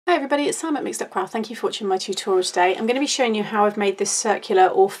everybody, it's Sam at Mixed Up Craft. Thank you for watching my tutorial today. I'm going to be showing you how I've made this circular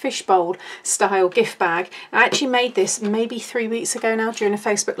or fishbowl style gift bag. I actually made this maybe 3 weeks ago now during a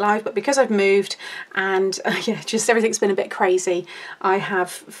Facebook Live, but because I've moved and yeah, just everything's been a bit crazy, I have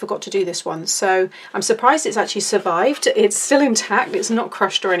forgot to do this one. So I'm surprised it's actually survived. It's still intact, it's not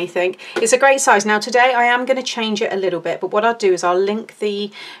crushed or anything. It's a great size. Now today I am going to change it a little bit, but what I'll do is I'll link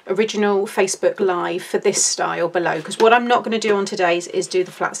the original Facebook Live for this style below, because what I'm not going to do on today's is do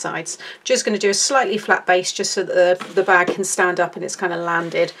the flat sides. Just going to do a slightly flat base just so that the bag can stand up and it's kind of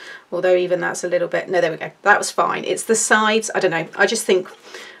landed, although even that's a little bit, no, there we go, that was fine. It's the sides, I don't know, I just think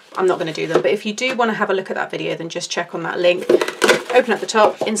I'm not going to do them, but if you do want to have a look at that video, then just check on that link. Open up the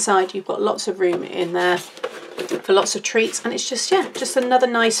top, inside you've got lots of room in there for lots of treats, and it's just, yeah, just another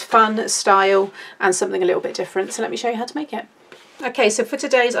nice fun style and something a little bit different. So let me show you how to make it. Okay, so for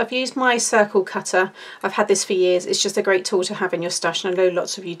today's, I've used my circle cutter. I've had this for years. It's just a great tool to have in your stash, and I know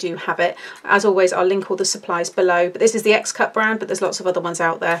lots of you do have it. As always, I'll link all the supplies below, but this is the Xcut brand, but there's lots of other ones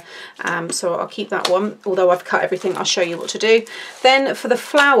out there, so I'll keep that one. Although I've cut everything, I'll show you what to do. Then for the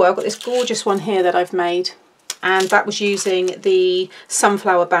flower, I've got this gorgeous one here that I've made, and that was using the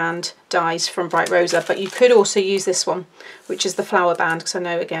sunflower band dies from Bright Rosa, but you could also use this one, which is the flower band, because I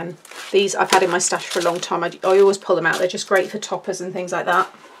know, again, these I've had in my stash for a long time. I always pull them out. They're just great for toppers and things like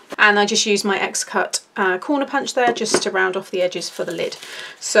that. And I just used my Xcut corner punch there just to round off the edges for the lid.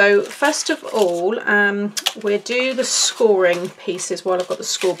 So first of all, we'll do the scoring pieces while I've got the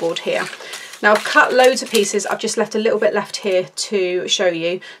scoreboard here. Now I've cut loads of pieces. I've just left a little bit left here to show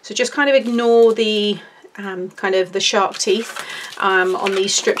you. So just kind of ignore the kind of the shark teeth on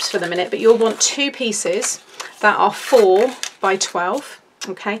these strips for the minute, but you'll want two pieces that are 4 by 12.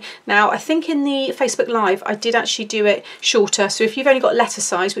 Okay, now I think in the Facebook Live I did actually do it shorter, so if you've only got letter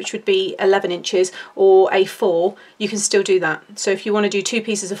size, which would be 11 inches or A4, you can still do that. So if you want to do two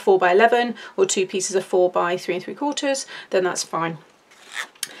pieces of 4 by 11 or two pieces of 4 by 3 3/4, then that's fine.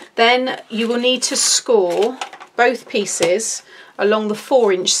 Then you will need to score both pieces. Along the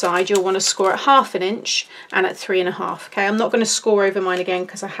 4-inch side, you'll want to score at 1/2 inch and at 3.5. Okay, I'm not going to score over mine again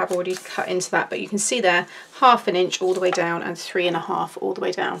because I have already cut into that, but you can see there 1/2 inch all the way down and 3.5 all the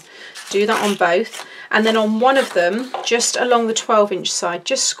way down. Do that on both, and then on one of them, just along the 12-inch side,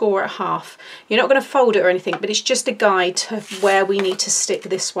 just score at 1/2. You're not going to fold it or anything, but it's just a guide to where we need to stick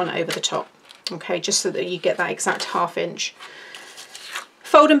this one over the top. Okay, just so that you get that exact 1/2 inch.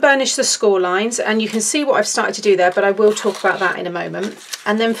 Fold and burnish the score lines, and you can see what I've started to do there, but I will talk about that in a moment.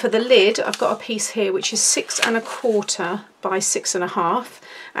 And then for the lid, I've got a piece here which is 6 1/4 by 6.5,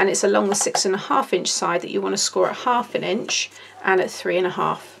 and it's along the 6.5 inch side that you want to score at 1/2 inch and at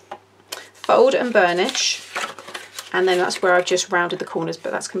 3.5. Fold and burnish, and then that's where I've just rounded the corners,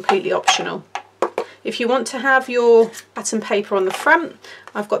 but that's completely optional. If you want to have your pattern paper on the front,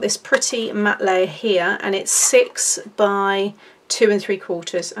 I've got this pretty matte layer here, and it's 6 by 2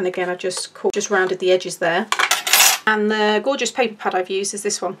 3/4, and again I've just rounded the edges there. And the gorgeous paper pad I've used is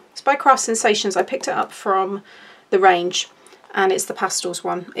this one. It's by Craft Sensations. I picked it up from the range, and it's the pastels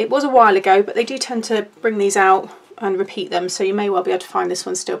one. It was a while ago, but they do tend to bring these out and repeat them, so you may well be able to find this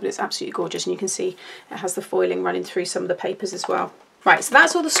one still, but it's absolutely gorgeous, and you can see it has the foiling running through some of the papers as well. Right, so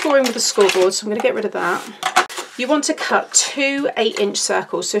that's all the scoring with the scoreboard, so I'm going to get rid of that. You want to cut 2 8-inch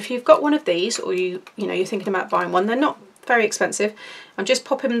circles. So if you've got one of these, or you're thinking about buying one, they're not very expensive. I'm just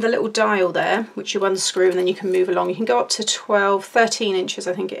popping the little dial there, which you unscrew, and then you can move along. You can go up to 12, 13 inches,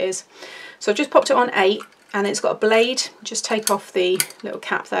 I think it is. So I've just popped it on 8, and it's got a blade. Just take off the little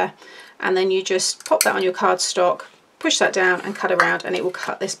cap there, and then you just pop that on your cardstock, push that down and cut around, and it will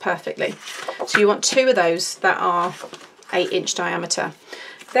cut this perfectly. So you want 2 of those that are 8-inch diameter.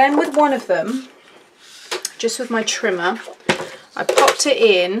 Then with one of them, just with my trimmer, I popped it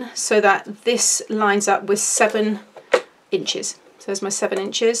in so that this lines up with 7 inches. So there's my 7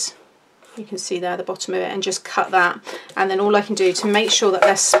 inches. You can see there the bottom of it, and just cut that. And then all I can do to make sure that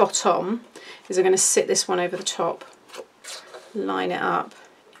they're spot on is I'm going to sit this one over the top, line it up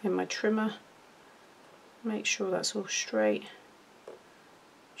in my trimmer, make sure that's all straight,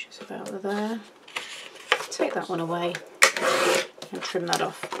 which is about there. Take that one away and trim that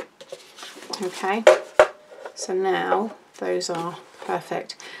off. Okay, so now those are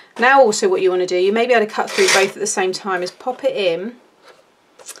perfect. Now also what you want to do, you may be able to cut through both at the same time, is pop it in,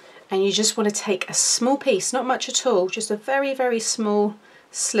 and you just want to take a small piece, not much at all, just a very, very small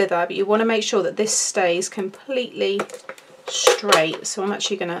slither, but you want to make sure that this stays completely straight. So I'm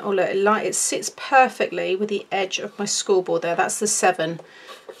actually going to, oh look, it sits perfectly with the edge of my scoreboard there. That's the 7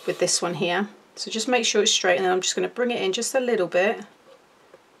 with this one here. So just make sure it's straight, and then I'm just going to bring it in just a little bit,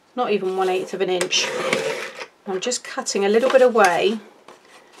 not even 1/8 of an inch. I'm just cutting a little bit away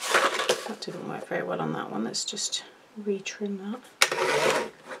Didn't work very well on that one. Let's just retrim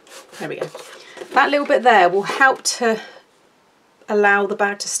that. There we go. That little bit there will help to allow the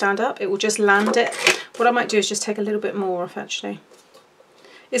bag to stand up. It will just land it. What I might do is just take a little bit more off actually.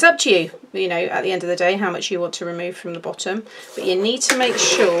 It's up to you, you know, at the end of the day, how much you want to remove from the bottom. But you need to make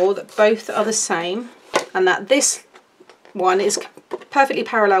sure that both are the same and that this one is perfectly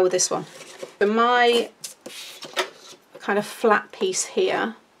parallel with this one. So my kind of flat piece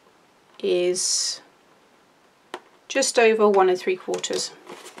here is just over 1 3/4.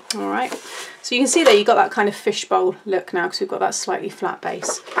 All right, so you can see there you've got that kind of fishbowl look now because we've got that slightly flat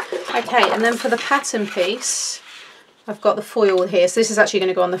base. Okay, and then for the pattern piece, I've got the foil here, so this is actually going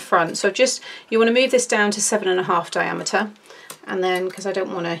to go on the front. So you want to move this down to 7.5 diameter, and then because I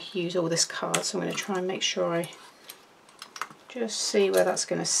don't want to use all this card, so I'm going to try and make sure I just see where that's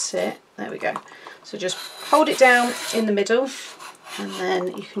going to sit. There we go. So just hold it down in the middle, and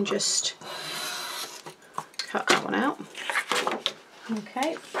then you can just cut that one out.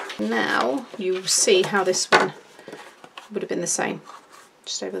 Okay, now you will see how this one would have been the same,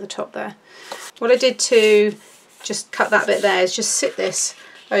 just over the top there. What I did to just cut that bit there is just sit this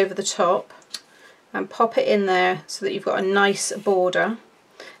over the top and pop it in there so that you've got a nice border.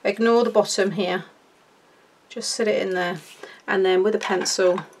 Ignore the bottom here, just sit it in there, and then with a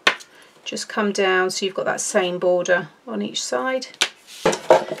pencil just come down so you've got that same border on each side.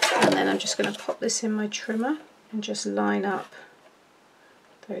 And then I'm just going to pop this in my trimmer and just line up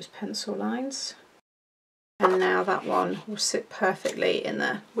those pencil lines. And now that one will sit perfectly in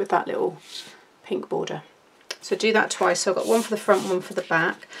there with that little pink border. So do that twice. So I've got one for the front, one for the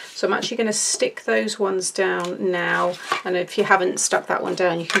back. So I'm actually going to stick those ones down now, and if you haven't stuck that one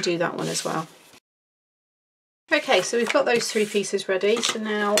down you can do that one as well. Okay, so we've got those 3 pieces ready, so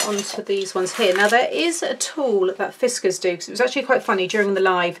now onto these ones here. Now there is a tool that Fiskars do, because it was actually quite funny during the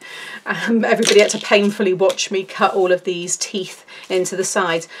live. Everybody had to painfully watch me cut all of these teeth into the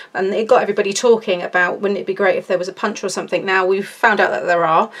sides, and it got everybody talking about wouldn't it be great if there was a punch or something. Now we've found out that there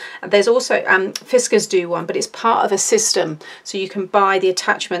are. There's also, Fiskars do one, but it's part of a system, so you can buy the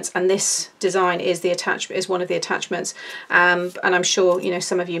attachments, and this design is one of the attachments. And I'm sure, you know,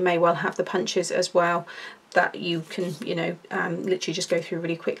 some of you may well have the punches as well, that you can, you know, literally just go through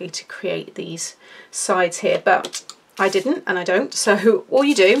really quickly to create these sides here, but I didn't and I don't. So all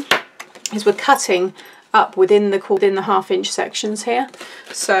you do is we're cutting up within the 1/2 inch sections here.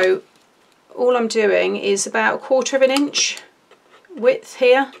 So all I'm doing is about 1/4 inch width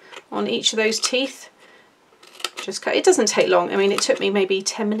here on each of those teeth. Just cut. It doesn't take long. I mean, it took me maybe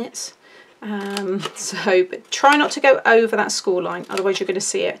 10 minutes. But try not to go over that score line, otherwise you're going to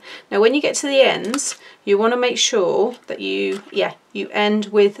see it. Now when you get to the ends, you want to make sure that you end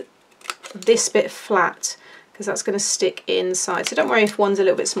with this bit flat, because that's going to stick inside. So don't worry if one's a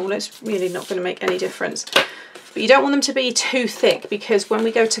little bit smaller, it's really not going to make any difference. But you don't want them to be too thick, because when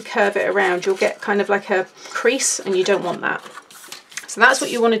we go to curve it around you'll get kind of like a crease, and you don't want that. So that's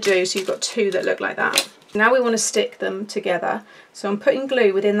what you want to do. So you've got 2 that look like that. Now we want to stick them together, so I'm putting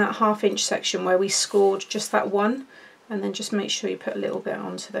glue within that 1/2 inch section where we scored just that one, and then just make sure you put a little bit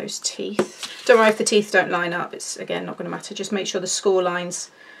onto those teeth. Don't worry if the teeth don't line up, it's again not going to matter, just make sure the score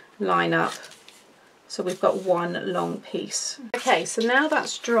lines line up so we've got one long piece. Okay, so now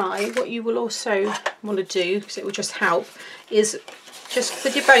that's dry, what you will also want to do, because it will just help, is just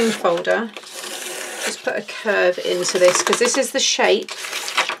with your bone folder, just put a curve into this, because this is the shape.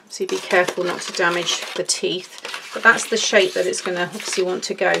 So be careful not to damage the teeth, but that's the shape that it's going to obviously want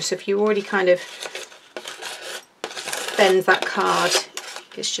to go. So if you already kind of bend that card,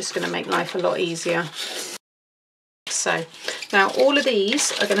 it's just going to make life a lot easier. So now all of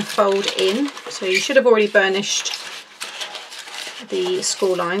these are going to fold in. So you should have already burnished the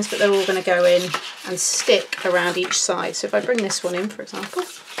score lines, but they're all going to go in and stick around each side. So if I bring this one in, for example,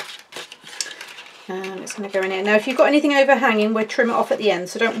 it's going to go in here. Now if you've got anything overhanging, we'll trim it off at the end,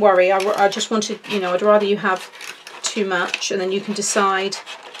 so don't worry. I just wanted, you know, I'd rather you have too much, and then you can decide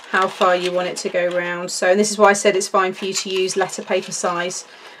how far you want it to go round. So, and this is why I said it's fine for you to use letter paper size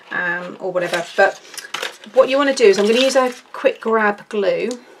or whatever. But what you want to do is, I'm going to use a quick grab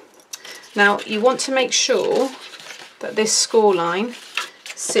glue. Now you want to make sure that this score line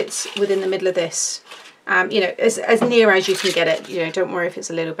sits within the middle of this. You know, as near as you can get it, you know, don't worry if it's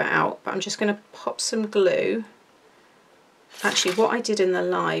a little bit out, but I'm just going to pop some glue. Actually, what I did in the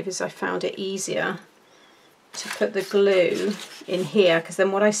live is I found it easier to put the glue in here, because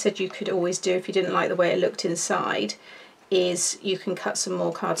then what I said you could always do if you didn't like the way it looked inside is you can cut some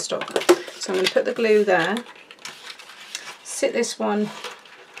more cardstock. So I'm going to put the glue there, sit this one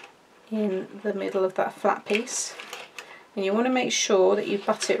in the middle of that flat piece, and you want to make sure that you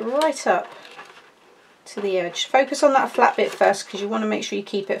butt it right up to the edge. Focus on that flat bit first because you want to make sure you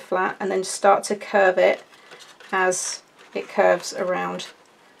keep it flat, and then start to curve it as it curves around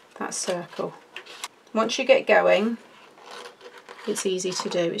that circle. Once you get going, it's easy to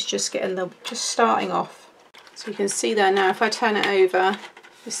do. It's just starting off. So you can see there now, if I turn it over,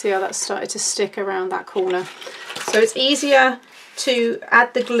 you see how that's started to stick around that corner. So it's easier to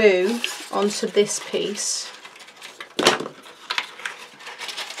add the glue onto this piece.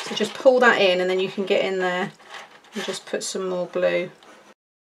 So just pull that in, and then you can get in there and just put some more glue.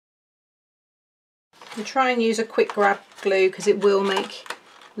 And try and use a quick grab glue because it will make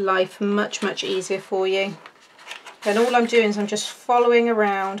life much easier for you. And all I'm doing is I'm just following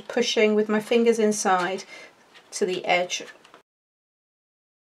around, pushing with my fingers inside to the edge.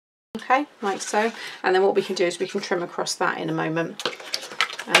 Okay, like so. And then what we can do is we can trim across that in a moment.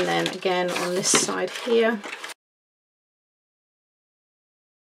 And then again on this side here.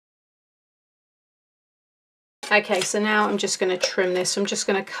 Okay, so now I'm just going to trim this. I'm just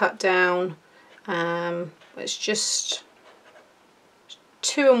going to cut down, it's just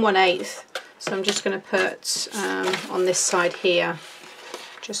 2 1/8. So I'm just going to put on this side here,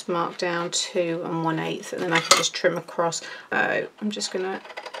 just mark down 2 1/8, and then I can just trim across. I'm just going to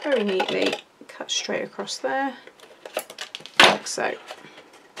very neatly cut straight across there, like so.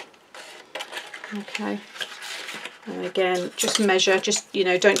 Okay, and again, just measure. Just, you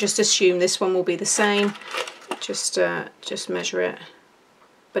know, don't just assume this one will be the same. Just measure it.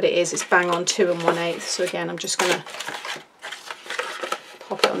 But it's bang on 2 1/8. So again, I'm just going to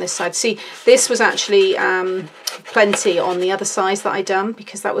pop it on this side. See, this was actually plenty on the other size that I done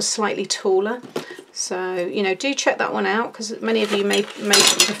because that was slightly taller. So, you know, do check that one out because many of you may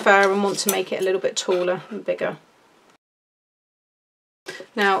prefer and want to make it a little bit taller and bigger.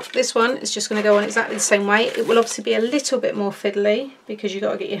 Now, this one is just going to go on exactly the same way. It will obviously be a little bit more fiddly because you've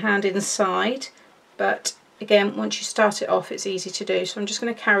got to get your hand inside, but again, once you start it off, it's easy to do. So I'm just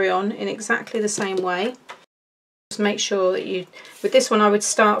going to carry on in exactly the same way. Just make sure that you, with this one I would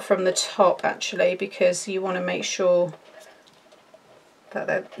start from the top actually, because you want to make sure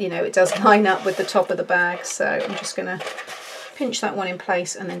that, you know, it does line up with the top of the bag. So I'm just going to pinch that one in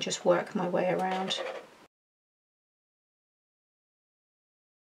place and then just work my way around.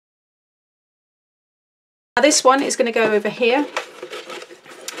 Now this one is going to go over here,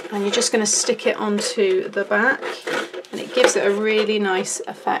 and you're just going to stick it onto the back, and it gives it a really nice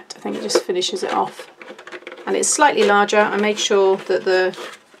effect. I think it just finishes it off. And it's slightly larger. I made sure that the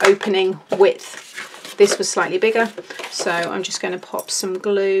opening width, this was slightly bigger. So I'm just going to pop some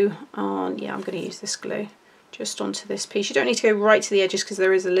glue on. Yeah, I'm going to use this glue just onto this piece. You don't need to go right to the edges because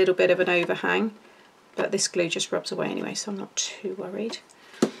there is a little bit of an overhang, but this glue just rubs away anyway, so I'm not too worried.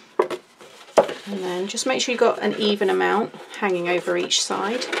 And then just make sure you've got an even amount hanging over each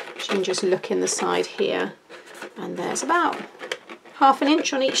side. So you can just look in the side here, and there's about 1/2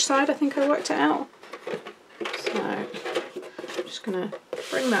 inch on each side. I think I worked it out. So I'm just going to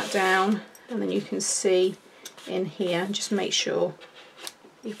bring that down, and then you can see in here, just make sure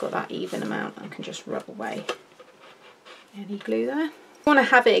you've got that even amount and can just rub away any glue there. If you want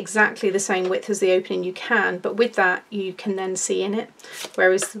to have it exactly the same width as the opening, you can, but with that you can then see in it,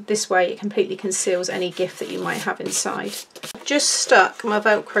 whereas this way it completely conceals any gift that you might have inside. I've just stuck my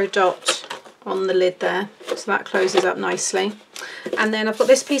Velcro dot on the lid there, so that closes up nicely. And then I've got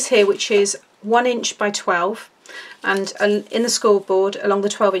this piece here which is 1 inch by 12, and in the scoreboard along the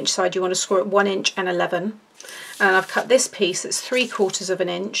 12-inch side you want to score at 1 inch and 11. And I've cut this piece that's 3/4 of an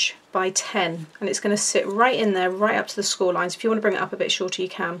inch by 10, and it's going to sit right in there, right up to the score lines. If you want to bring it up a bit shorter, you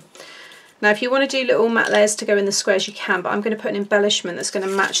can. Now, if you want to do little matte layers to go in the squares, you can, but I'm going to put an embellishment that's going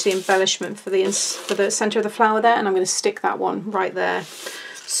to match the embellishment for the centre of the flower there, and I'm going to stick that one right there.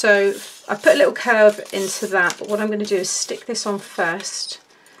 So I've put a little curve into that, but what I'm going to do is stick this on first,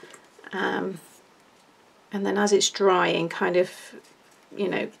 and then as it's drying, kind of, you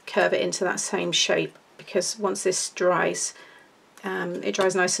know, curve it into that same shape, because once this dries, it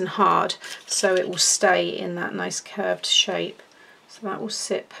dries nice and hard, so it will stay in that nice curved shape. So that will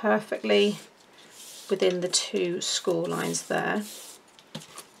sit perfectly within the 2 score lines there.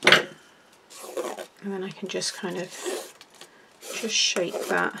 And then I can just kind of just shape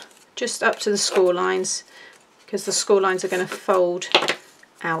that just up to the score lines, because the score lines are going to fold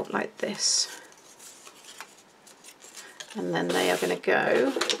out like this. And then they are going to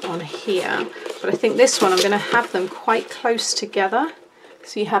go on here, but I think this one I'm going to have them quite close together,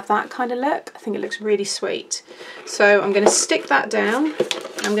 so you have that kind of look. I think it looks really sweet. So I'm going to stick that down.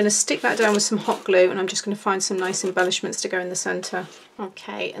 I'm going to stick that down with some hot glue, and I'm just going to find some nice embellishments to go in the centre.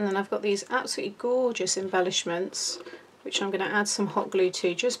 Okay, and then I've got these absolutely gorgeous embellishments which I'm going to add some hot glue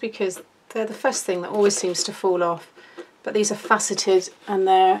to, just because They're the first thing that always seems to fall off. But these are faceted and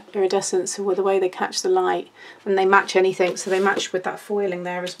they're iridescent, so with the way they catch the light, and they match anything, so they match with that foiling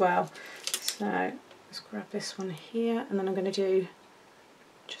there as well. So let's grab this one here, and then I'm going to do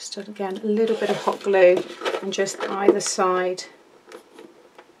just again a little bit of hot glue and just either side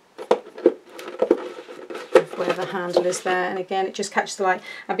of where the handle is there, and again it just catches the light.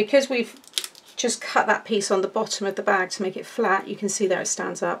 And because we've just cut that piece on the bottom of the bag to make it flat, you can see there it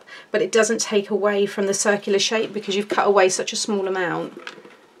stands up, but it doesn't take away from the circular shape because you've cut away such a small amount.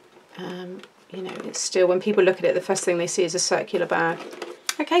 You know, it's still, when people look at it, the first thing they see is a circular bag.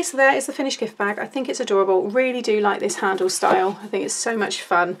 Okay, so there is the finished gift bag. I think it's adorable. Really do like this handle style. I think it's so much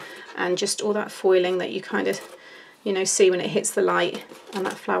fun, and just all that foiling that you kind of, you know, see when it hits the light, and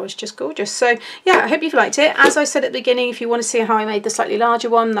that flower's just gorgeous. So yeah, I hope you've liked it. As I said at the beginning, if you want to see how I made the slightly larger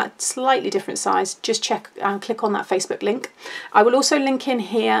one, that slightly different size, just check and click on that Facebook link. I will also link in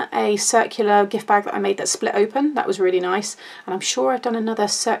here a circular gift bag that I made that's split open. That was really nice, and I'm sure I've done another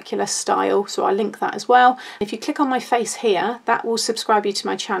circular style, so I'll link that as well. If you click on my face here, that will subscribe you to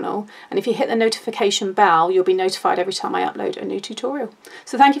my channel, and if you hit the notification bell, you'll be notified every time I upload a new tutorial.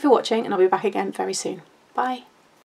 So thank you for watching, and I'll be back again very soon. Bye.